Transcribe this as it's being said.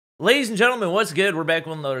Ladies and gentlemen, what's good? We're back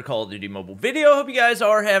with another Call of Duty Mobile video. Hope you guys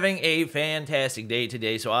are having a fantastic day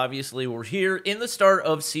today. So obviously, we're here in the start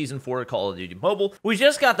of Season 4 of Call of Duty Mobile. We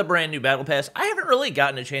just got the brand new Battle Pass. I haven't really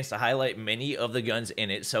gotten a chance to highlight many of the guns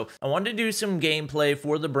in it, so I wanted to do some gameplay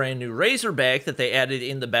for the brand new Razorback that they added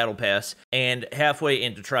in the Battle Pass, and halfway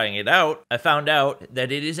into trying it out, I found out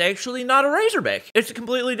that it is actually not a Razorback. It's a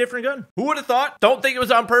completely different gun. Who would have thought? Don't think it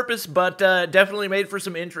was on purpose, but definitely made for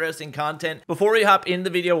some interesting content. Before we hop in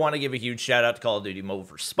the video, I want to give a huge shout out to Call of Duty Mobile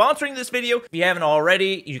for sponsoring this video. If you haven't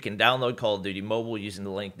already, you can download Call of Duty Mobile using the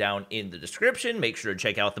link down in the description. Make sure to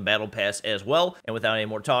check out the Battle Pass as well. And without any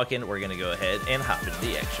more talking, we're going to go ahead and hop into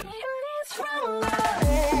the action.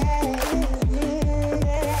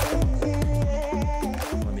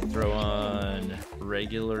 Let me throw on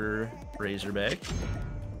regular Razorback.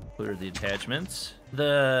 Clear the attachments.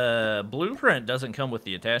 The blueprint doesn't come with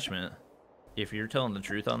the attachment. If you're telling the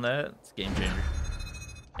truth on that, it's a game changer.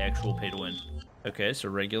 Actual pay to win. Okay, so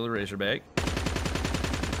regular Razorback.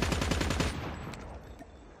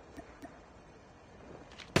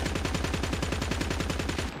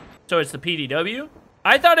 So it's the PDW?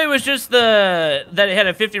 I thought it was just that it had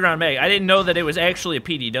a 50 round mag. I didn't know that it was actually a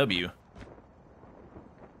PDW.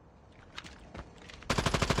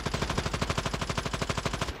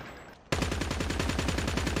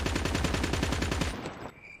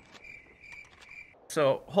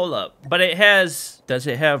 So, hold up. But it has... Does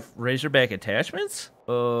it have Razorback attachments?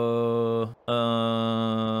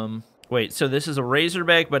 Wait, so this is a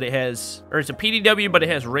Razorback, but it has... Or it's a PDW, but it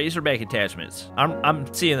has Razorback attachments.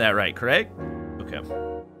 I'm seeing that right, correct? Okay.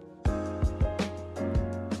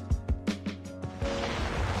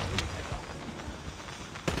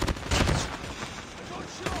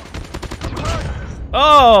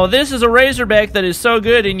 Oh, this is a Razorback that is so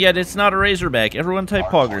good, and yet it's not a Razorback. Everyone type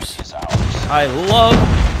poggers. I love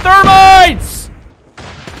thermites!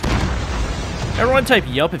 Everyone type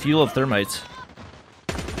yup if you love thermites.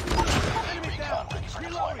 Enemy recon ready for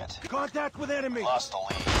deployment. Contact with enemy. Lost the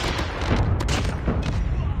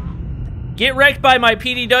lead. Get wrecked by my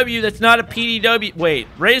PDW that's not a PDW. Wait,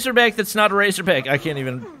 Razorback that's not a Razorback. I can't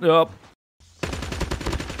even... Oh.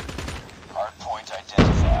 Hardpoint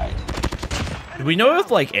identified. Do we know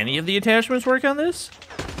if, like, any of the attachments work on this?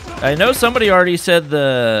 I know somebody already said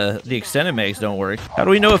the extended mags don't work. How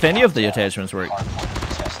do we know if any of the attachments work?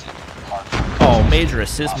 Oh, major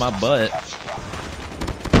assist my butt.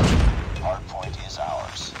 Hardpoint is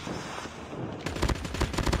ours.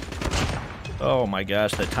 Oh my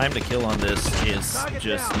gosh, the time to kill on this is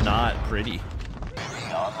just not pretty.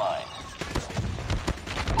 UAV online.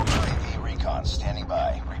 UAV recon standing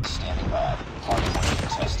by. Standing by. Hardpoint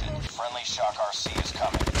contested. Friendly shock RC is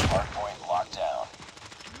coming. Hardpoint locked down.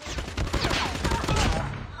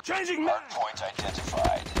 Changing hardpoint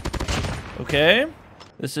identified. Okay.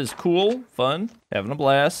 This is cool, fun, having a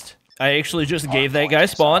blast. I actually just gave that guy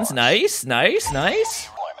spawns. Nice, nice, nice.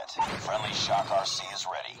 Friendly shock RC is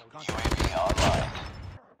ready. UAV online.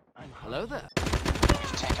 Hello there.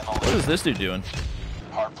 We've taken the lead. What is this dude doing?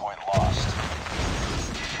 Hardpoint lost.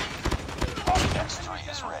 Hawk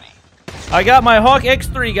X3 is ready. I got my Hawk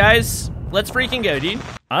X3, guys. Let's freaking go, dude.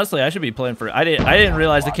 Honestly, I should be playing for... I didn't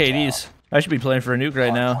realize the KDs. I should be playing for a nuke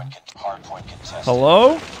right now.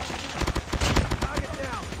 Hello?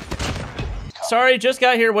 Sorry, just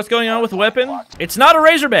got here. What's going on with the weapon? It's not a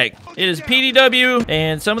Razorback. It is PDW,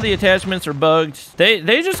 and some of the attachments are bugged. They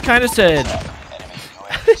just kind of said...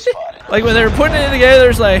 like, when they were putting it together,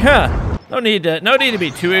 it's like, huh. No need to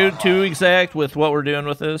be too exact with what we're doing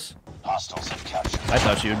with this. I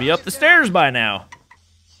thought you would be up the stairs by now.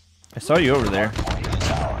 I saw you over there.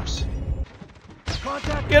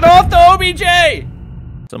 Get off the OBJ!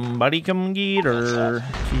 Somebody come get her.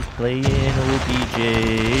 She's playing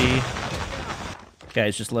OBJ.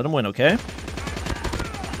 Guys, just let him win, okay?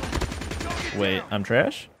 Wait, I'm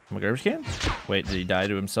trash? I'm a garbage can? Wait, did he die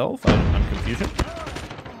to himself? I'm confused.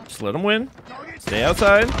 Just let him win. Stay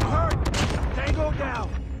outside.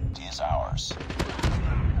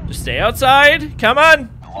 Just stay outside. Come on.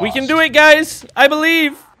 We can do it, guys. I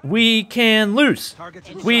believe. We can lose.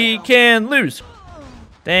 We can lose.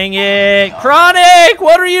 Dang it. Chronic,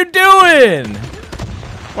 what are you doing?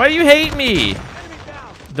 Why do you hate me?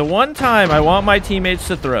 The one time I want my teammates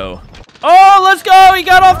to throw. Oh, let's go. He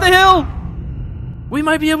got off the hill. We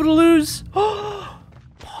might be able to lose. Oh,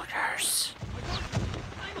 poggers.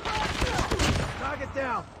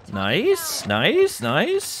 Nice, nice,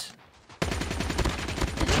 nice.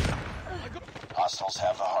 Hostiles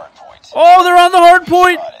have the hard point. Oh, they're on the hard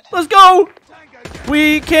point. Let's go.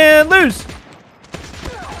 We can lose.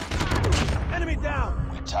 Enemy down.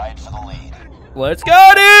 We tied for the lead. Let's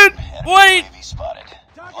go, dude. Wait.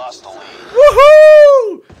 Lost the lead.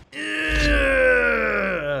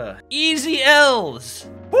 Woohoo! Easy L's.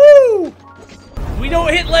 Woo! We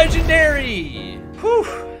don't hit legendary. Whew.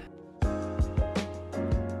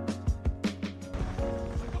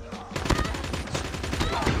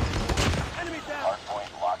 Hardpoint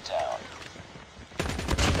locked down.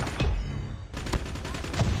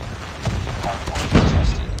 Hardpoint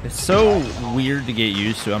contested. It's so weird to get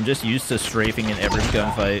used to. I'm just used to strafing in every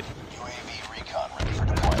gunfight. UAV recon ready for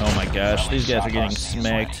deployment. Oh my gosh, these guys are getting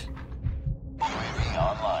smacked. UAV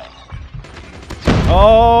online.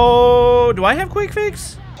 Oh, do I have quick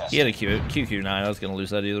fix? He had a QQ9. I was gonna lose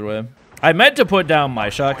that either way. I meant to put down my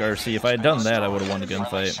shock RC. If I had done that, I would have won the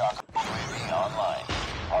gunfight. UAV online.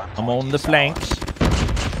 I'm on the flank.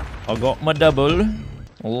 I got my double. A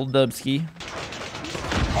little dubski.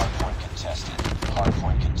 Hardpoint contested.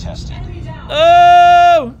 Hardpoint contested.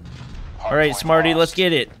 Oh! Alright, Smarty, let's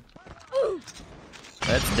get it.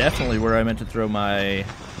 That's definitely where I meant to throw my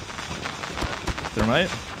thermite.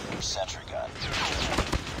 Sentry gun.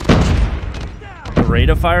 The rate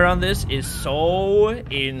of fire on this is so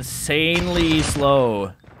insanely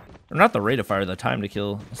slow. Or not the rate of fire, the time to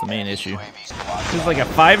kill. That's the main issue. It's like a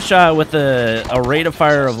 5-shot with a rate of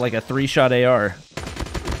fire of like a 3-shot AR.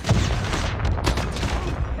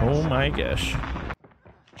 Oh my gosh.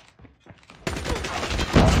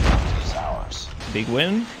 Big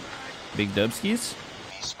win. Big dubskis.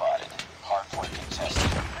 B spotted. Hardpoint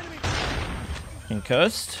contested.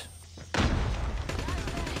 Concussed.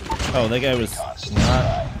 Oh, that guy was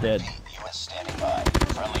not dead. US standing by.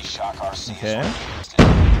 Friendly shock RC. Okay.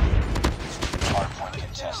 Hardpoint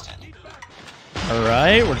contested.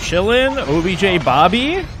 Alright, we're chilling. OBJ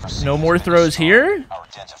Bobby. No more throws here.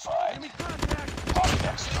 Identified. Pocket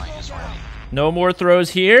X3 is ready. No more throws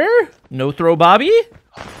here. No throw Bobby.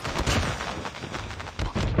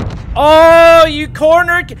 Oh, you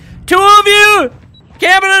corner. 2 of you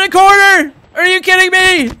camping in a corner. Are you kidding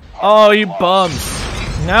me? Oh, you bums.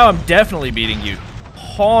 Now I'm definitely beating you.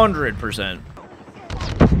 100%.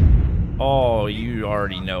 Oh, you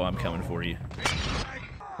already know I'm coming for you.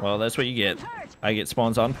 Well, that's what you get. I get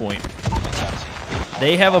spawns on point.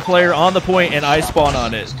 They have a player on the point and I spawn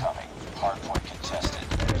on it. Hardpoint contested.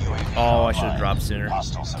 Oh, I should have dropped sooner.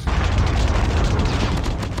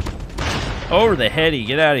 Over the heady,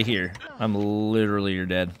 get out of here. I'm literally your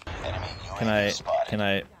dad. Can I,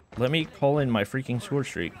 let me call in my freaking score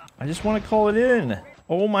streak. I just want to call it in.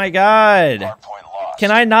 Oh my god.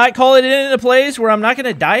 Can I not call it in a place where I'm not going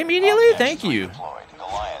to die immediately? Thank you.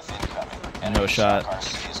 No shot.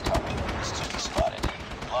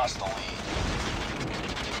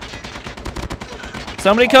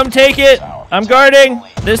 Somebody come take it. I'm guarding.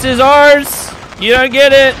 This is ours. You don't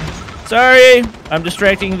get it. Sorry. I'm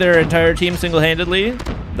distracting their entire team single-handedly.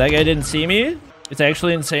 That guy didn't see me. It's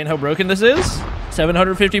actually insane how broken this is.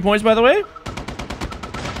 750 points, by the way.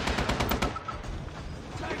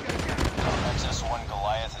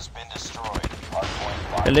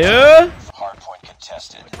 Hello? Hardpoint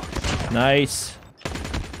contested. Nice.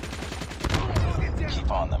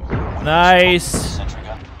 Keep on them. Nice. Sentry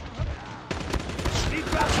gun. Ready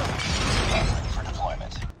for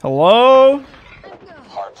deployment. Hello?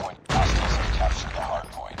 Hardpoint. Hostiles have captured the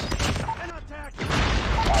hardpoint.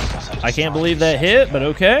 I can't believe that hit, but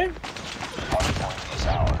okay. Hardpoint is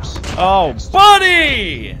ours. Oh,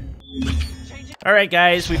 buddy! Alright,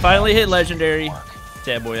 guys, we finally hit legendary.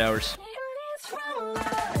 Sad boy hours.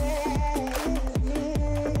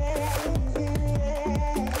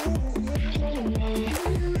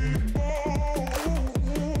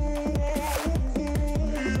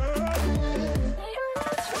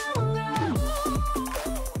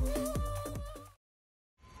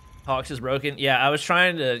 Hawks is broken. Yeah, I was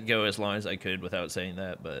trying to go as long as I could without saying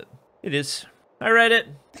that, but it is. I read it.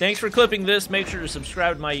 Thanks for clipping this. Make sure to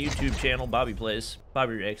subscribe to my YouTube channel, Bobby Plays.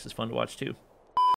 Bobby Reacts is fun to watch too.